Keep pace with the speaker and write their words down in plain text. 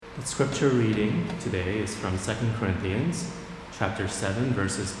The scripture reading today is from 2 Corinthians chapter 7,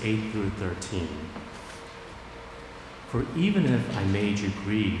 verses 8 through 13. For even if I made you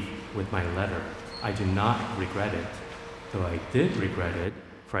grieve with my letter, I do not regret it, though I did regret it,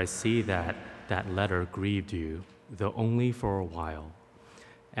 for I see that that letter grieved you, though only for a while.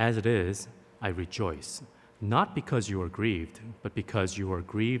 As it is, I rejoice, not because you were grieved, but because you were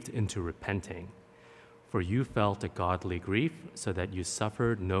grieved into repenting. For you felt a godly grief, so that you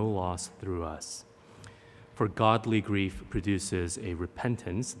suffered no loss through us. For godly grief produces a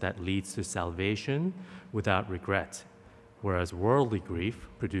repentance that leads to salvation without regret, whereas worldly grief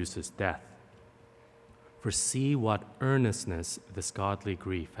produces death. For see what earnestness this godly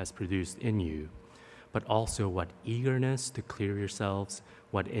grief has produced in you, but also what eagerness to clear yourselves,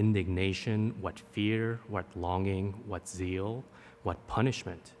 what indignation, what fear, what longing, what zeal, what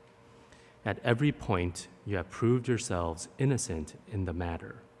punishment. At every point, you have proved yourselves innocent in the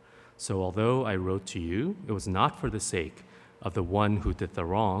matter. So although I wrote to you, it was not for the sake of the one who did the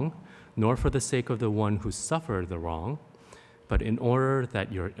wrong, nor for the sake of the one who suffered the wrong, but in order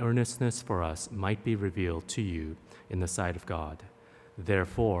that your earnestness for us might be revealed to you in the sight of God.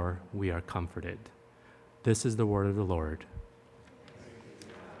 Therefore, we are comforted. This is the word of the Lord.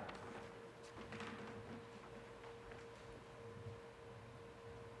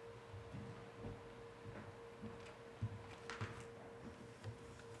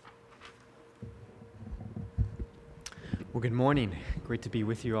 Well, good morning. Great to be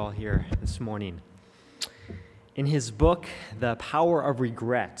with you all here this morning. In his book, The Power of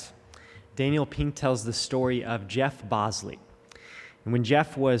Regret, Daniel Pink tells the story of Jeff Bosley. And when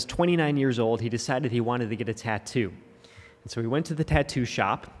Jeff was 29 years old, he decided he wanted to get a tattoo. And so he went to the tattoo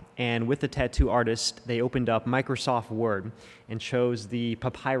shop, and with the tattoo artist, they opened up Microsoft Word and chose the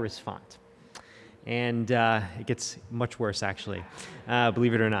papyrus font. And it gets much worse, actually,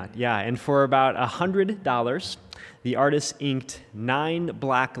 believe it or not. Yeah, and for about $100, the artist inked 9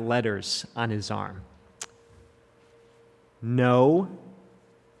 black letters on his arm. No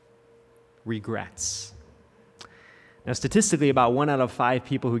regrets. Now, statistically, about 1 out of 5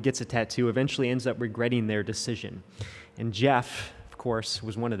 people who gets a tattoo eventually ends up regretting their decision. And Jeff, of course,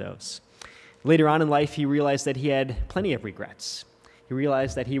 was one of those. Later on in life, he realized that he had plenty of regrets. He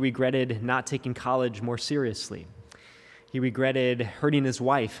realized that he regretted not taking college more seriously. He regretted hurting his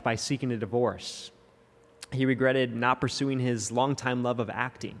wife by seeking a divorce. He regretted not pursuing his longtime love of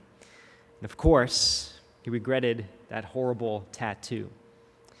acting. And of course, he regretted that horrible tattoo.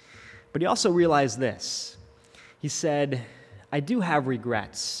 But he also realized this. He said, I do have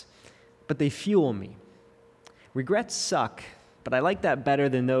regrets, but they fuel me. Regrets suck, but I like that better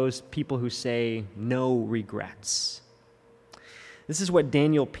than those people who say no regrets. This is what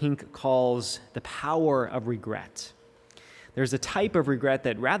Daniel Pink calls the power of regret. There's a type of regret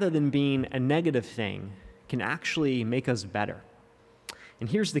that rather than being a negative thing, can actually make us better. And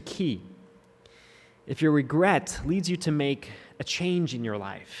here's the key. If your regret leads you to make a change in your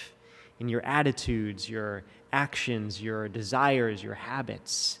life, in your attitudes, your actions, your desires, your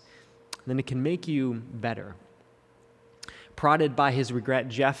habits, then it can make you better. Prodded by his regret,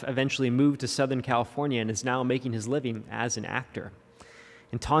 Jeff eventually moved to Southern California and is now making his living as an actor.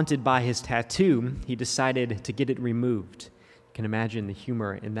 And taunted by his tattoo, he decided to get it removed. You can imagine the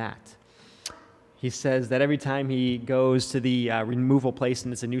humor in that. He says that every time he goes to the removal place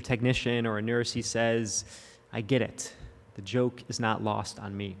and it's a new technician or a nurse, he says, I get it. The joke is not lost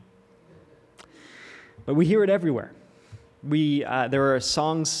on me. But we hear it everywhere. There are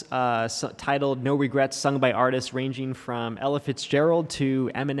songs titled No Regrets sung by artists ranging from Ella Fitzgerald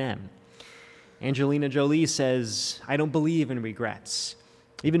to Eminem. Angelina Jolie says, I don't believe in regrets.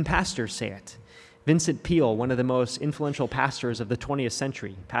 Even pastors say it. Vincent Peale, one of the most influential pastors of the 20th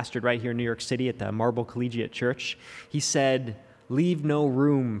century, pastored right here in New York City at the Marble Collegiate Church, he said, leave no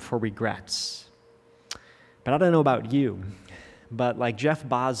room for regrets. But I don't know about you, but like Jeff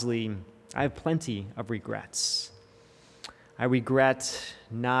Bosley, I have plenty of regrets. I regret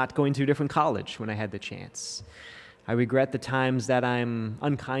not going to a different college when I had the chance. I regret the times that I'm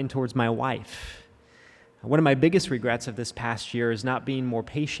unkind towards my wife. One of my biggest regrets of this past year is not being more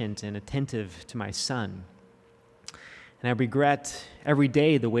patient and attentive to my son. And I regret every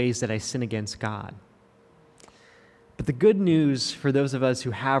day the ways that I sin against God. But the good news for those of us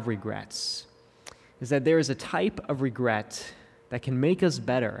who have regrets is that there is a type of regret that can make us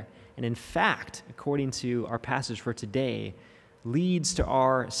better, and in fact, according to our passage for today, leads to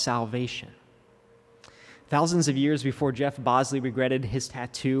our salvation. Thousands of years before Jeff Bosley regretted his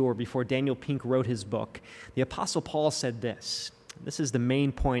tattoo or before Daniel Pink wrote his book, the Apostle Paul said this. This is the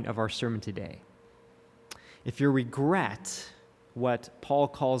main point of our sermon today. If your regret what Paul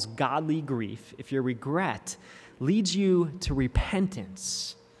calls godly grief, if your regret leads you to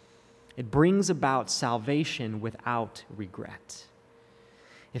repentance, it brings about salvation without regret.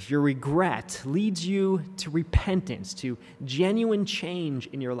 If your regret leads you to repentance, to genuine change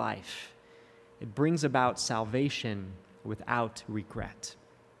in your life, it brings about salvation without regret.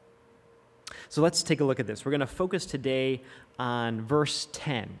 So let's take a look at this. We're going to focus today on verse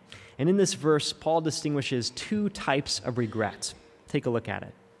 10. And in this verse, Paul distinguishes two types of regret. Take a look at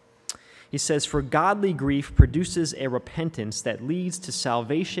it. He says, "For godly grief produces a repentance that leads to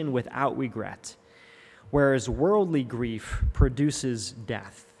salvation without regret, whereas worldly grief produces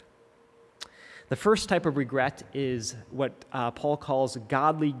death." The first type of regret is what Paul calls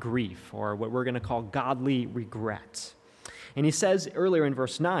godly grief, or what we're going to call godly regret. And he says earlier in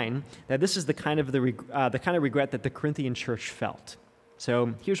verse 9 that this is the kind of regret that the Corinthian church felt.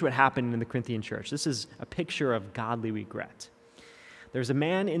 So here's what happened in the Corinthian church. This is a picture of godly regret. There's a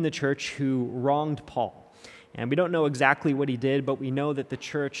man in the church who wronged Paul. And we don't know exactly what he did, but we know that the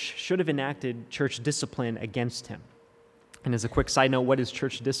church should have enacted church discipline against him. And as a quick side note, what is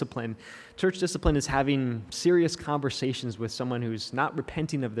church discipline? Church discipline is having serious conversations with someone who's not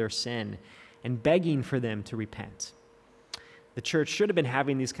repenting of their sin and begging for them to repent. The church should have been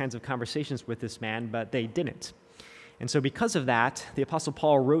having these kinds of conversations with this man, but they didn't. And so because of that, the Apostle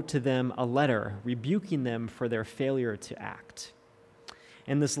Paul wrote to them a letter rebuking them for their failure to act.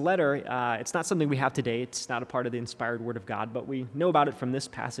 And this letter, it's not something we have today. It's not a part of the inspired Word of God, but we know about it from this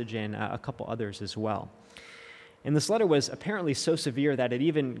passage and a couple others as well. And this letter was apparently so severe that it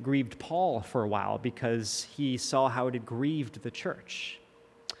even grieved Paul for a while because he saw how it had grieved the church.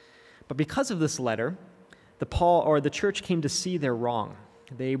 But because of this letter, the church came to see their wrong.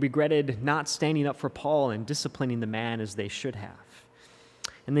 They regretted not standing up for Paul and disciplining the man as they should have.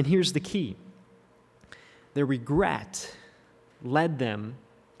 And then here's the key. Their regret led them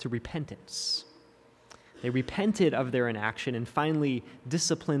to repentance. They repented of their inaction and finally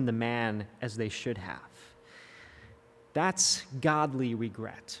disciplined the man as they should have. That's godly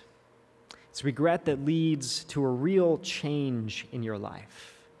regret. It's regret that leads to a real change in your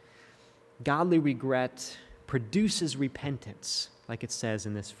life. Godly regret produces repentance, like it says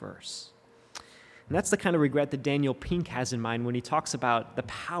in this verse. And that's the kind of regret that Daniel Pink has in mind when he talks about the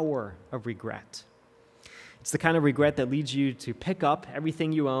power of regret. It's the kind of regret that leads you to pick up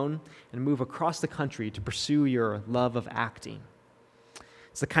everything you own and move across the country to pursue your love of acting.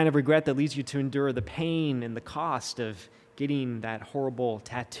 It's the kind of regret that leads you to endure the pain and the cost of getting that horrible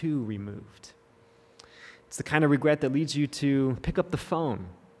tattoo removed. It's the kind of regret that leads you to pick up the phone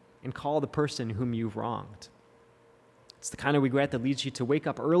and call the person whom you've wronged. It's the kind of regret that leads you to wake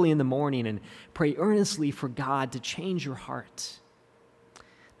up early in the morning and pray earnestly for God to change your heart.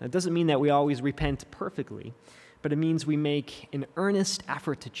 Now, it doesn't mean that we always repent perfectly, but it means we make an earnest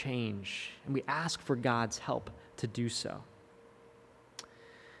effort to change, and we ask for God's help to do so.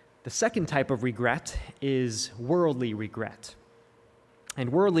 The second type of regret is worldly regret.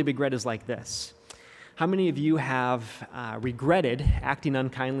 And worldly regret is like this. How many of you have regretted acting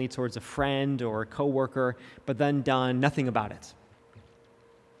unkindly towards a friend or a coworker, but then done nothing about it?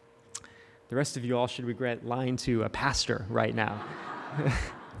 The rest of you all should regret lying to a pastor right now.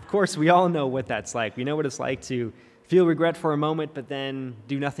 Of course, we all know what that's like. We know what it's like to feel regret for a moment, but then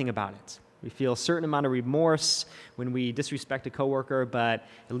do nothing about it. We feel a certain amount of remorse when we disrespect a coworker, but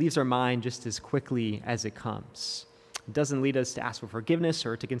it leaves our mind just as quickly as it comes. It doesn't lead us to ask for forgiveness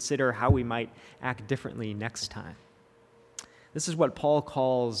or to consider how we might act differently next time. This is what Paul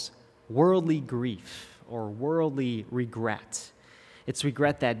calls worldly grief or worldly regret. It's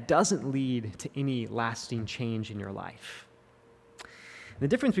regret that doesn't lead to any lasting change in your life. The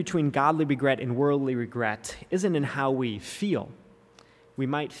difference between godly regret and worldly regret isn't in how we feel. We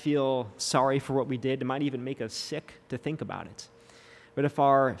might feel sorry for what we did. It might even make us sick to think about it. But if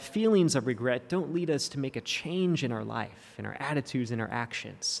our feelings of regret don't lead us to make a change in our life, in our attitudes, in our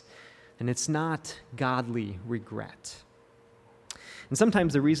actions, then it's not godly regret. And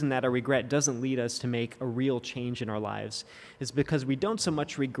sometimes the reason that our regret doesn't lead us to make a real change in our lives is because we don't so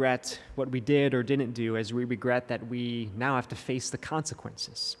much regret what we did or didn't do as we regret that we now have to face the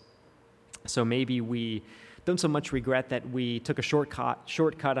consequences. So maybe we don't so much regret that we took a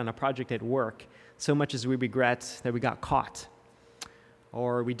shortcut on a project at work, so much as we regret that we got caught.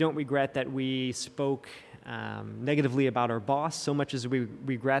 Or we don't regret that we spoke negatively about our boss, so much as we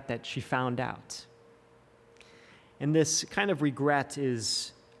regret that she found out. And this kind of regret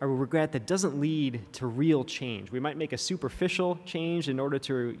is a regret that doesn't lead to real change. We might make a superficial change in order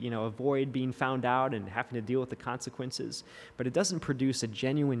to, avoid being found out and having to deal with the consequences, but it doesn't produce a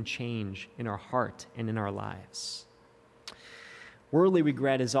genuine change in our heart and in our lives. Worldly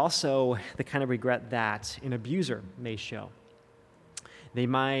regret is also the kind of regret that an abuser may show. They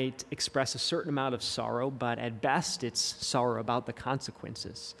might express a certain amount of sorrow, but at best, it's sorrow about the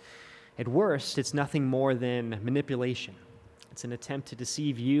consequences. At worst, it's nothing more than manipulation. It's an attempt to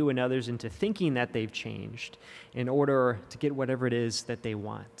deceive you and others into thinking that they've changed in order to get whatever it is that they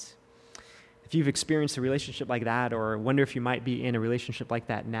want. If you've experienced a relationship like that, or wonder if you might be in a relationship like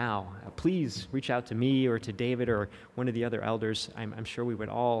that now, please reach out to me or to David or one of the other elders. I'm sure we would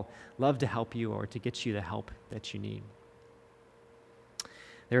all love to help you or to get you the help that you need.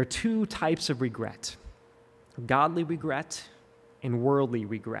 There are two types of regret: godly regret and worldly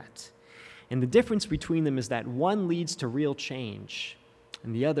regret. And the difference between them is that one leads to real change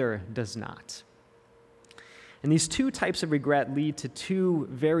and the other does not. And these two types of regret lead to two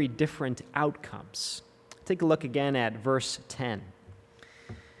very different outcomes. Take a look again at verse 10.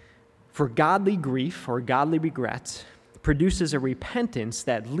 For godly grief or godly regret produces a repentance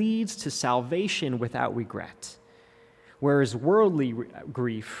that leads to salvation without regret, whereas worldly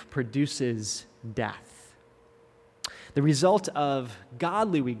grief produces death. The result of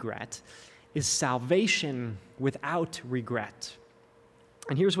godly regret is salvation without regret.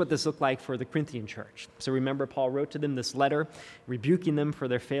 And here's what this looked like for the Corinthian church. So remember, Paul wrote to them this letter, rebuking them for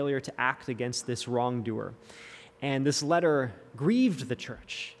their failure to act against this wrongdoer. And this letter grieved the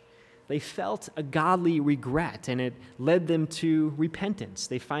church. They felt a godly regret, and it led them to repentance.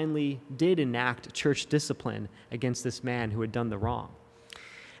 They finally did enact church discipline against this man who had done the wrong.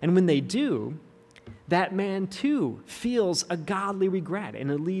 And when they do, that man too feels a godly regret, and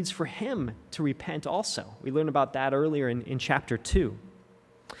it leads for him to repent also. We learned about that earlier in chapter 2.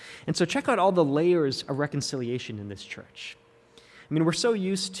 And so check out all the layers of reconciliation in this church. I mean, we're so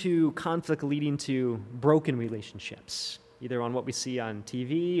used to conflict leading to broken relationships, either on what we see on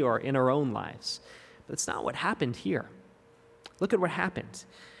TV or in our own lives. But it's not what happened here. Look at what happened.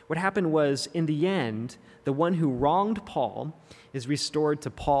 What happened was, in the end, the one who wronged Paul is restored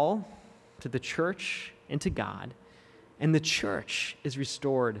to Paul, to the church, and to God, and the church is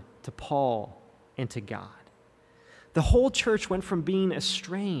restored to Paul and to God. The whole church went from being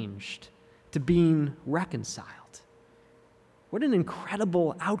estranged to being reconciled. What an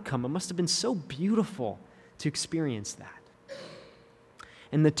incredible outcome. It must have been so beautiful to experience that.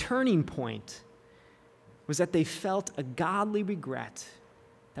 And the turning point was that they felt a godly regret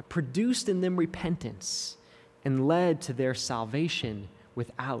that produced in them repentance and led to their salvation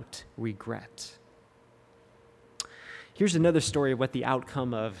without regret. Here's another story of what the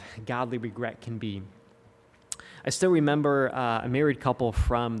outcome of godly regret can be. I still remember a married couple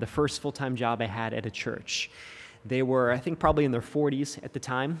from the first full-time job I had at a church. They were, I think, probably in their 40s at the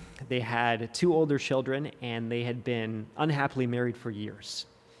time. They had 2 older children, and they had been unhappily married for years.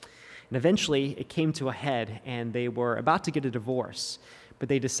 And eventually, it came to a head, and they were about to get a divorce, but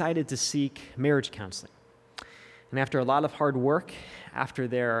they decided to seek marriage counseling. And after a lot of hard work, after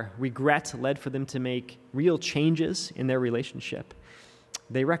their regret led for them to make real changes in their relationship,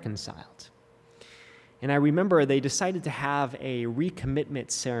 they reconciled. And I remember they decided to have a recommitment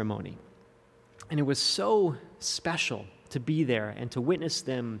ceremony. And it was so special to be there and to witness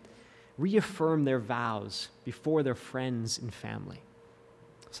them reaffirm their vows before their friends and family.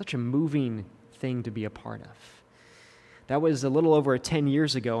 Such a moving thing to be a part of. That was a little over 10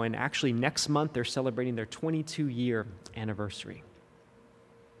 years ago, and actually next month they're celebrating their 22-year anniversary.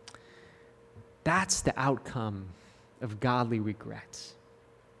 That's the outcome of godly regret.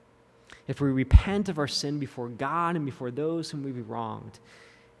 If we repent of our sin before God and before those whom we've wronged,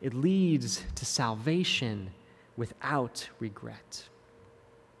 it leads to salvation without regret.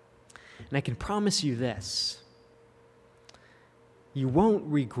 And I can promise you this: you won't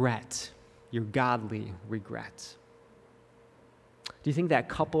regret your godly regret. Do you think that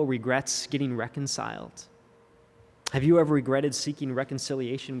couple regrets getting reconciled? Have you ever regretted seeking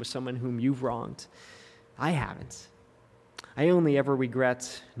reconciliation with someone whom you've wronged? I haven't. I only ever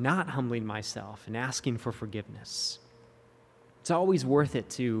regret not humbling myself and asking for forgiveness. It's always worth it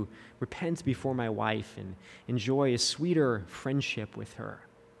to repent before my wife and enjoy a sweeter friendship with her.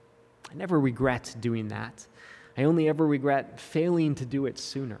 I never regret doing that. I only ever regret failing to do it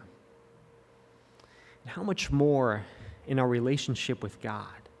sooner. And how much more in our relationship with God?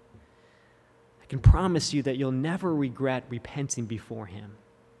 I can promise you that you'll never regret repenting before Him.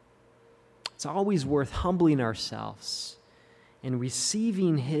 It's always worth humbling ourselves and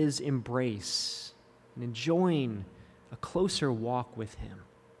receiving His embrace and enjoying a closer walk with Him.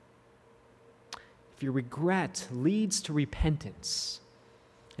 If your regret leads to repentance,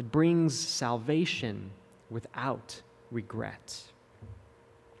 it brings salvation without regret.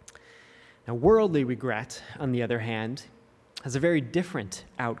 Now, worldly regret, on the other hand, has a very different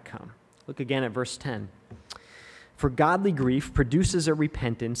outcome. Look again at verse 10. For godly grief produces a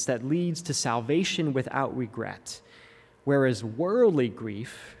repentance that leads to salvation without regret, whereas worldly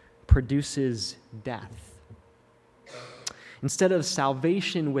grief produces death. Instead of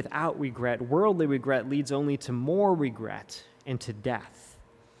salvation without regret, worldly regret leads only to more regret and to death.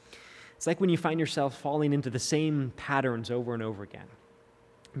 It's like when you find yourself falling into the same patterns over and over again.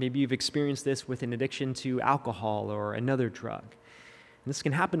 Maybe you've experienced this with an addiction to alcohol or another drug. And this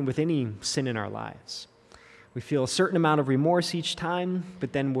can happen with any sin in our lives. We feel a certain amount of remorse each time,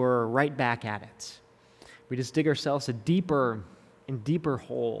 but then we're right back at it. We just dig ourselves a deeper and deeper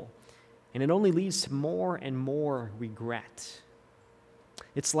hole, and it only leads to more and more regret.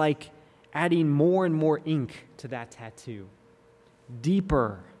 It's like adding more and more ink to that tattoo.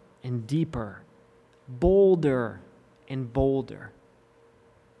 Deeper and deeper, bolder and bolder.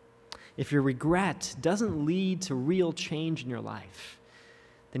 If your regret doesn't lead to real change in your life,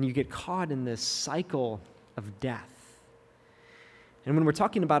 then you get caught in this cycle of death. And when we're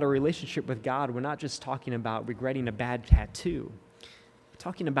talking about a relationship with God, we're not just talking about regretting a bad tattoo. We're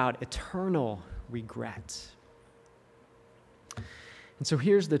talking about eternal regret. And so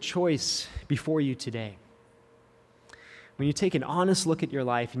here's the choice before you today. When you take an honest look at your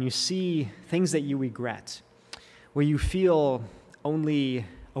life and you see things that you regret, where you feel only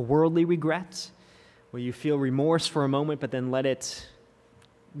a worldly regret, where you feel remorse for a moment but then let it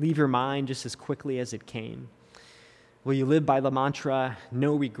leave your mind just as quickly as it came? Will you live by the mantra,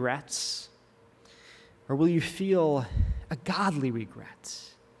 no regrets? Or will you feel a godly regret?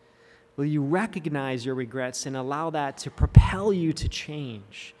 Will you recognize your regrets and allow that to propel you to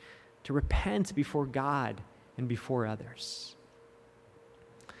change, to repent before God and before others?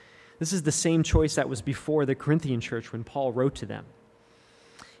 This is the same choice that was before the Corinthian church when Paul wrote to them.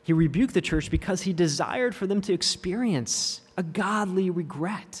 He rebuked the church because he desired for them to experience a godly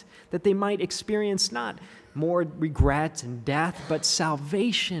regret, that they might experience not more regret and death, but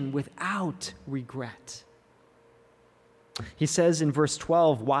salvation without regret. He says in verse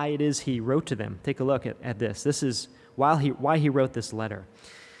 12 why it is he wrote to them. Take a look at this. This is why he wrote this letter.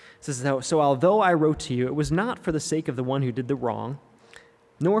 It says, so although I wrote to you, it was not for the sake of the one who did the wrong,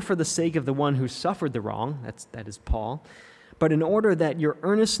 nor for the sake of the one who suffered the wrong, that is Paul, but in order that your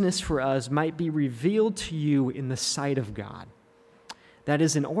earnestness for us might be revealed to you in the sight of God. That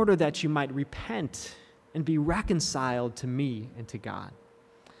is, in order that you might repent and be reconciled to me and to God.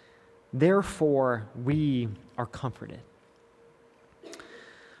 Therefore, we are comforted.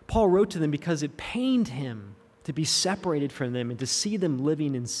 Paul wrote to them because it pained him to be separated from them and to see them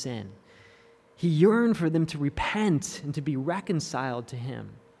living in sin. He yearned for them to repent and to be reconciled to him.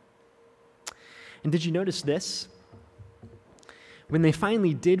 And did you notice this? When they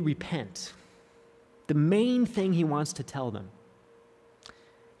finally did repent, the main thing he wants to tell them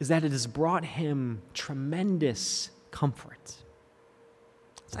is that it has brought him tremendous comfort.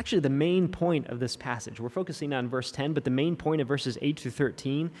 It's actually the main point of this passage. We're focusing on verse 10, but the main point of verses 8 through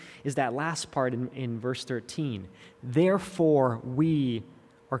 13 is that last part in verse 13. Therefore, we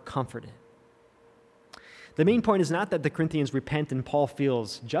are comforted. The main point is not that the Corinthians repent and Paul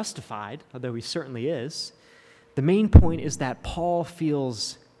feels justified, although he certainly is. The main point is that Paul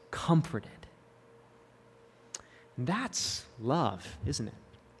feels comforted. That's love, isn't it?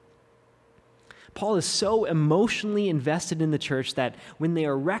 Paul is so emotionally invested in the church that when they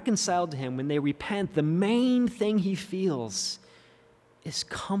are reconciled to him, when they repent, the main thing he feels is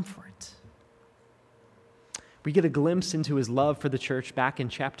comfort. We get a glimpse into his love for the church back in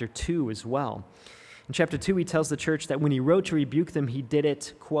chapter 2 as well. In chapter 2, he tells the church that when he wrote to rebuke them, he did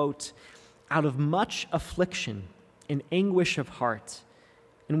it, quote, out of much affliction and anguish of heart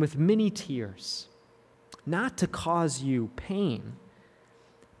and with many tears, not to cause you pain,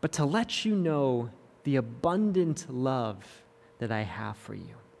 but to let you know the abundant love that I have for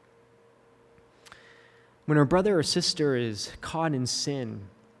you. When our brother or sister is caught in sin,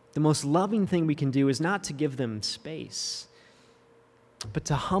 the most loving thing we can do is not to give them space, but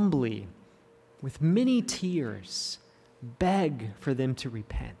to humbly, with many tears, beg for them to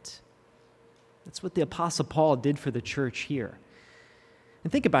repent. That's what the Apostle Paul did for the church here.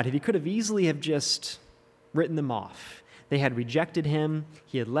 And think about it, he could have easily have just written them off. They had rejected him.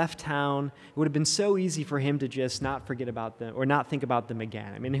 He had left town. It would have been so easy for him to just not forget about them or not think about them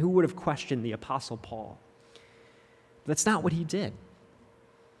again. I mean, who would have questioned the Apostle Paul? That's not what he did.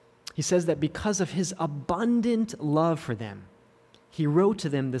 He says that because of his abundant love for them, he wrote to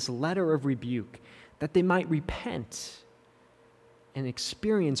them this letter of rebuke that they might repent and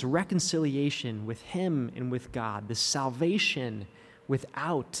experience reconciliation with him and with God, this salvation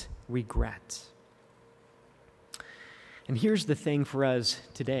without regret. And here's the thing for us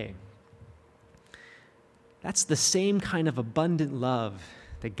today. That's the same kind of abundant love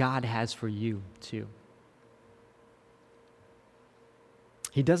that God has for you, too.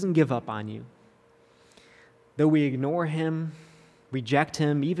 He doesn't give up on you. Though we ignore him, reject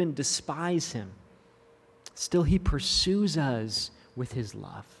him, even despise him, still he pursues us with his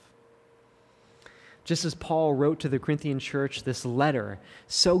love. Just as Paul wrote to the Corinthian church this letter,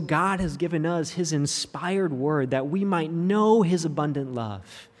 so God has given us his inspired word that we might know his abundant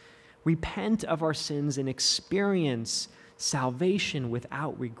love, repent of our sins, and experience salvation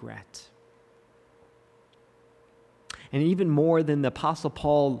without regret. And even more than the Apostle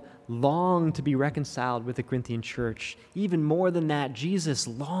Paul longed to be reconciled with the Corinthian church, even more than that, Jesus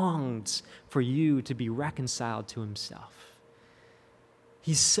longs for you to be reconciled to himself.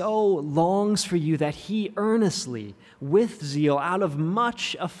 He so longs for you that he earnestly, with zeal, out of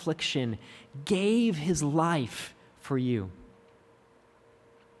much affliction, gave his life for you.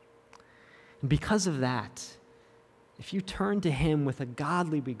 And because of that, if you turn to him with a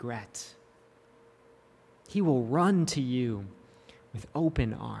godly regret, he will run to you with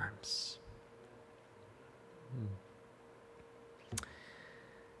open arms.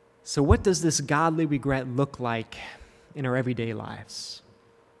 So what does this godly regret look like in our everyday lives?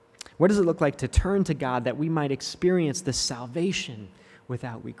 What does it look like to turn to God that we might experience the salvation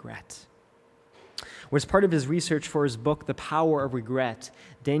without regret? Well, as part of his research for his book, The Power of Regret,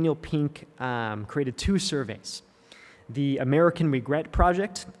 Daniel Pink created 2 surveys, the American Regret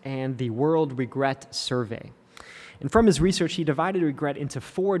Project and the World Regret Survey. And from his research, he divided regret into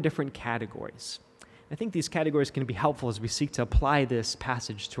 4 different categories. I think these categories can be helpful as we seek to apply this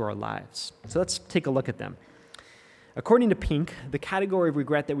passage to our lives. So let's take a look at them. According to Pink, the category of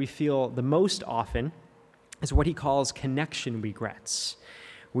regret that we feel the most often is what he calls connection regrets.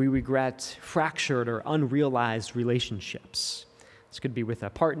 We regret fractured or unrealized relationships. This could be with a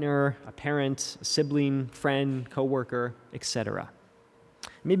partner, a parent, a sibling, friend, coworker, etc.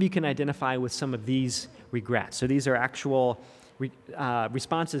 Maybe you can identify with some of these regrets. So these are actual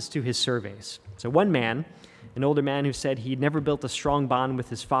responses to his surveys. So one man, an older man who said he'd never built a strong bond with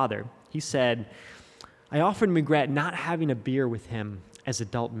his father, he said, "I often regret not having a beer with him as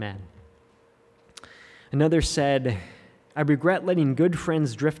adult men." Another said, "I regret letting good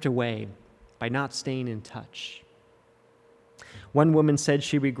friends drift away by not staying in touch." One woman said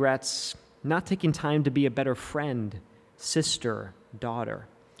she regrets not taking time to be a better friend, sister, daughter,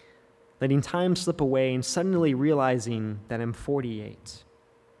 letting time slip away and suddenly realizing that I'm 48.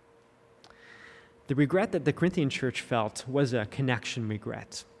 The regret that the Corinthian church felt was a connection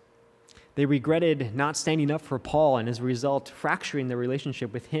regret. They regretted not standing up for Paul and as a result fracturing their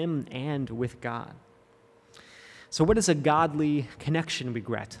relationship with him and with God. So what does a godly connection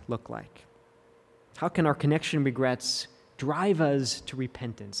regret look like? How can our connection regrets drive us to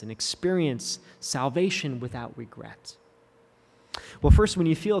repentance and experience salvation without regret? Well, first, when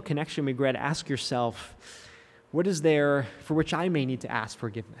you feel connection regret, ask yourself, what is there for which I may need to ask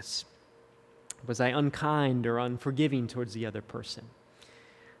forgiveness? Was I unkind or unforgiving towards the other person?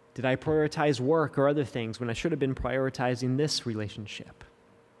 Did I prioritize work or other things when I should have been prioritizing this relationship?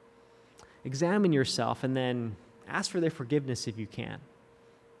 Examine yourself and then ask for their forgiveness if you can.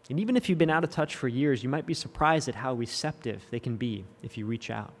 And even if you've been out of touch for years, you might be surprised at how receptive they can be if you reach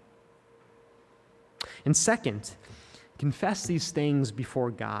out. And second, confess these things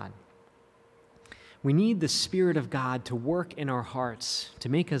before God. We need the Spirit of God to work in our hearts to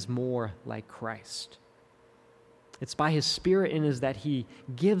make us more like Christ. It's by his Spirit in us that he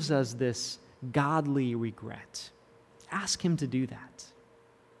gives us this godly regret. Ask him to do that.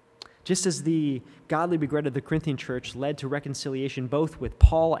 Just as the godly regret of the Corinthian church led to reconciliation both with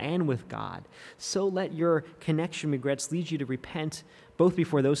Paul and with God, so let your connection regrets lead you to repent both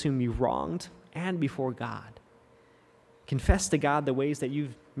before those whom you've wronged and before God. Confess to God the ways that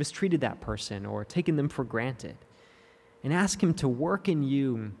you've mistreated that person or taken them for granted, and ask him to work in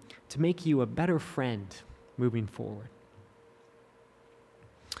you to make you a better friend moving forward.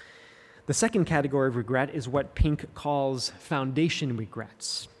 The second category of regret is what Pink calls foundation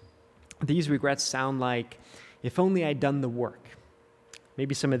regrets. These regrets sound like, if only I'd done the work.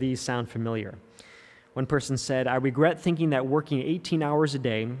 Maybe some of these sound familiar. One person said, I regret thinking that working 18 hours a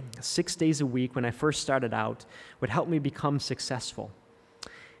day, 6 days a week when I first started out would help me become successful.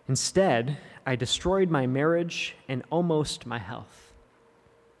 Instead, I destroyed my marriage and almost my health.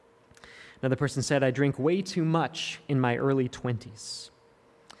 Another person said, I drank way too much in my early 20s.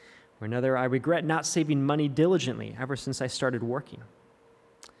 Or another, I regret not saving money diligently ever since I started working.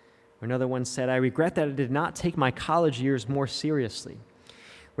 Or another one said, I regret that I did not take my college years more seriously.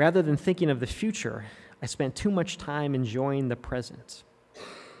 Rather than thinking of the future, I spent too much time enjoying the present.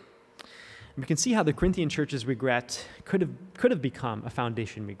 And we can see how the Corinthian church's regret could have become a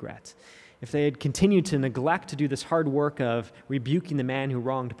foundation regret. If they had continued to neglect to do this hard work of rebuking the man who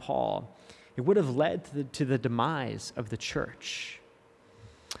wronged Paul, it would have led to the demise of the church.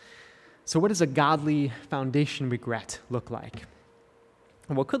 So what does a godly foundation regret look like?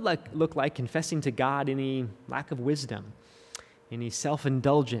 And what could look like confessing to God any lack of wisdom, any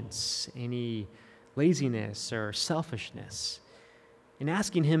self-indulgence, any laziness or selfishness, and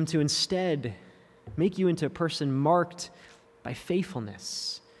asking him to instead make you into a person marked by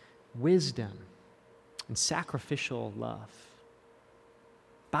faithfulness, wisdom, and sacrificial love.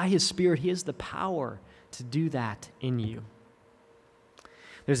 By his Spirit, he has the power to do that in you.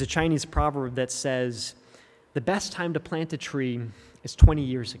 There's a Chinese proverb that says, the best time to plant a tree is 20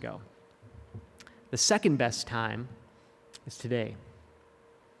 years ago. The second best time is today.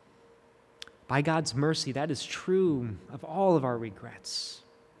 By God's mercy, that is true of all of our regrets.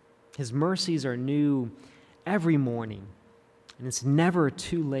 His mercies are new every morning, and it's never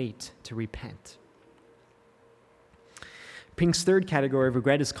too late to repent. Pink's third category of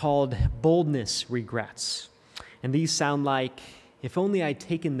regret is called boldness regrets. And these sound like, if only I'd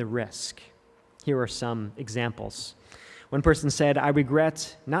taken the risk. Here are some examples. One person said, I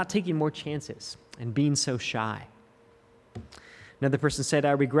regret not taking more chances and being so shy. Another person said,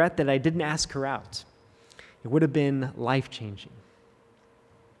 I regret that I didn't ask her out. It would have been life-changing.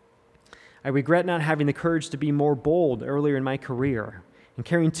 I regret not having the courage to be more bold earlier in my career and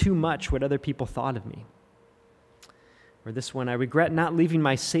caring too much what other people thought of me. Or this one, I regret not leaving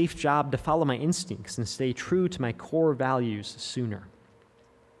my safe job to follow my instincts and stay true to my core values sooner.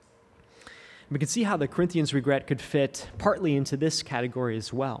 We can see how the Corinthians' regret could fit partly into this category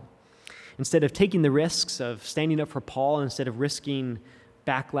as well. Instead of taking the risks of standing up for Paul, instead of risking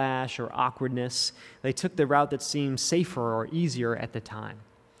backlash or awkwardness, they took the route that seemed safer or easier at the time.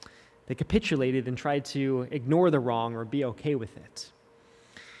 They capitulated and tried to ignore the wrong or be okay with it.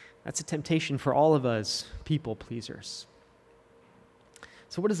 That's a temptation for all of us people pleasers.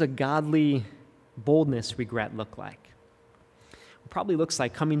 So what does a godly boldness regret look like? It probably looks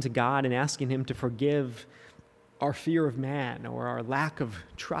like coming to God and asking him to forgive our fear of man or our lack of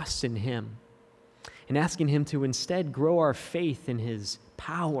trust in him, and asking him to instead grow our faith in his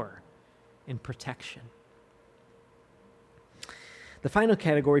power and protection. The final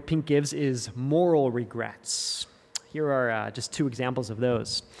category Pink gives is moral regrets. Here are just two examples of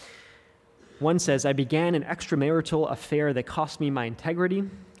those. One says, I began an extramarital affair that cost me my integrity,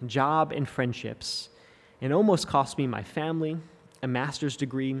 job, and friendships, and almost cost me my family, a master's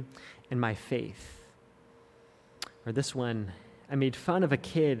degree, and my faith. Or this one, I made fun of a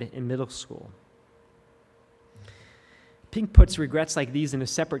kid in middle school. Pink puts regrets like these in a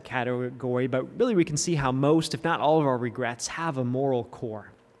separate category, but really we can see how most, if not all of our regrets, have a moral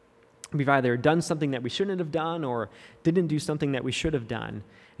core. We've either done something that we shouldn't have done or didn't do something that we should have done,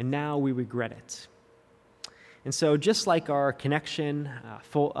 and now we regret it. And so just like our connection,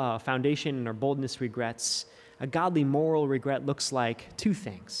 foundation, and our boldness regrets, a godly moral regret looks like two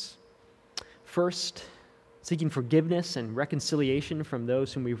things. First, seeking forgiveness and reconciliation from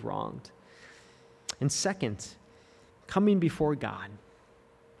those whom we've wronged. And second, coming before God,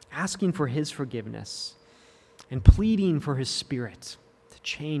 asking for his forgiveness, and pleading for his Spirit to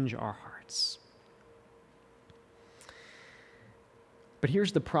change our hearts. But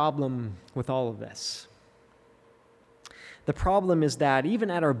here's the problem with all of this. The problem is that even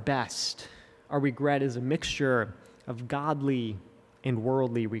at our best, our regret is a mixture of godly and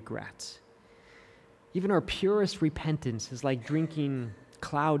worldly regret. Even our purest repentance is like drinking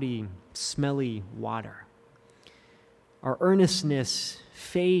cloudy, smelly water. Our earnestness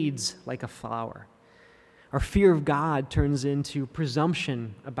fades like a flower. Our fear of God turns into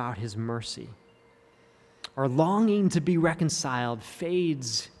presumption about his mercy. Our longing to be reconciled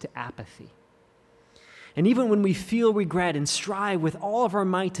fades to apathy. And even when we feel regret and strive with all of our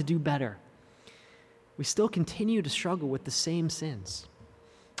might to do better, we still continue to struggle with the same sins,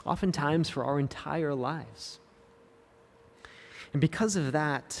 oftentimes for our entire lives. And because of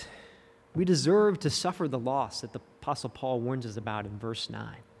that, we deserve to suffer the loss that the Apostle Paul warns us about in verse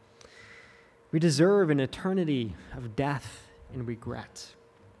 9. We deserve an eternity of death and regret.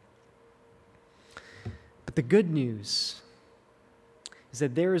 But the good news is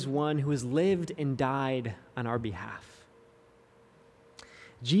that there is one who has lived and died on our behalf.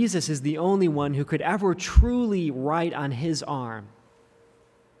 Jesus is the only one who could ever truly write on his arm,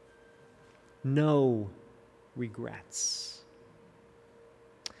 no regrets.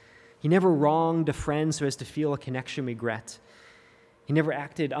 He never wronged a friend so as to feel a connection regret. He never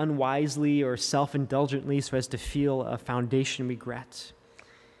acted unwisely or self-indulgently so as to feel a foundation regret.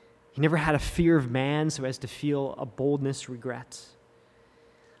 He never had a fear of man so as to feel a boldness regret.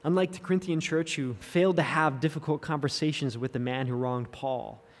 Unlike the Corinthian church who failed to have difficult conversations with the man who wronged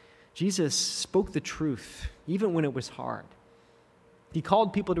Paul, Jesus spoke the truth even when it was hard. He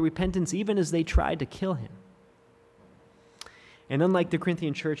called people to repentance even as they tried to kill him. And unlike the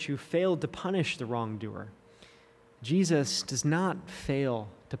Corinthian church who failed to punish the wrongdoer, Jesus does not fail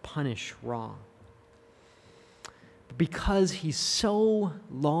to punish wrong. But because he so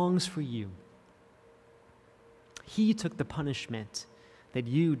longs for you, he took the punishment that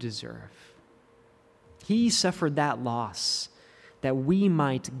you deserve. He suffered that loss that we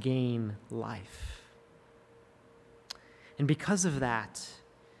might gain life. And because of that,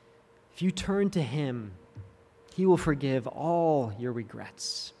 if you turn to him, he will forgive all your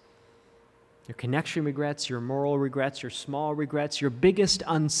regrets. Your connection regrets, your moral regrets, your small regrets, your biggest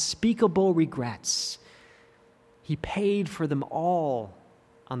unspeakable regrets. He paid for them all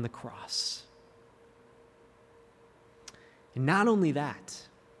on the cross. And not only that,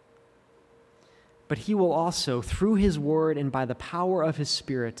 but he will also, through his word and by the power of his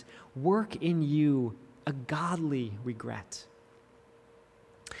Spirit, work in you a godly regret.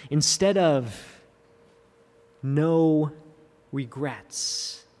 Instead of no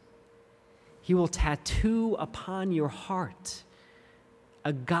regrets, he will tattoo upon your heart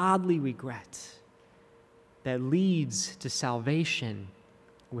a godly regret that leads to salvation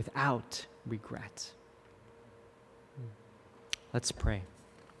without regret. Let's pray.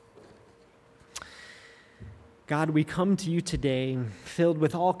 God, we come to you today filled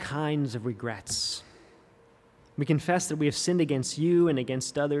with all kinds of regrets. We confess that we have sinned against you and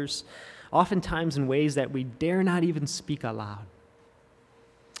against others, oftentimes in ways that we dare not even speak aloud.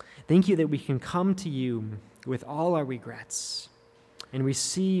 Thank you that we can come to you with all our regrets and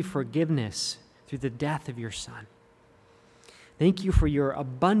receive forgiveness through the death of your Son. Thank you for your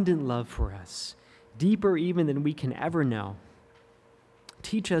abundant love for us, deeper even than we can ever know.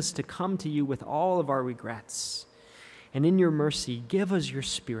 Teach us to come to you with all of our regrets, and in your mercy, give us your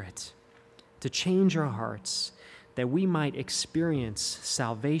Spirit to change our hearts that we might experience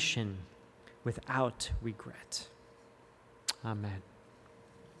salvation without regret. Amen.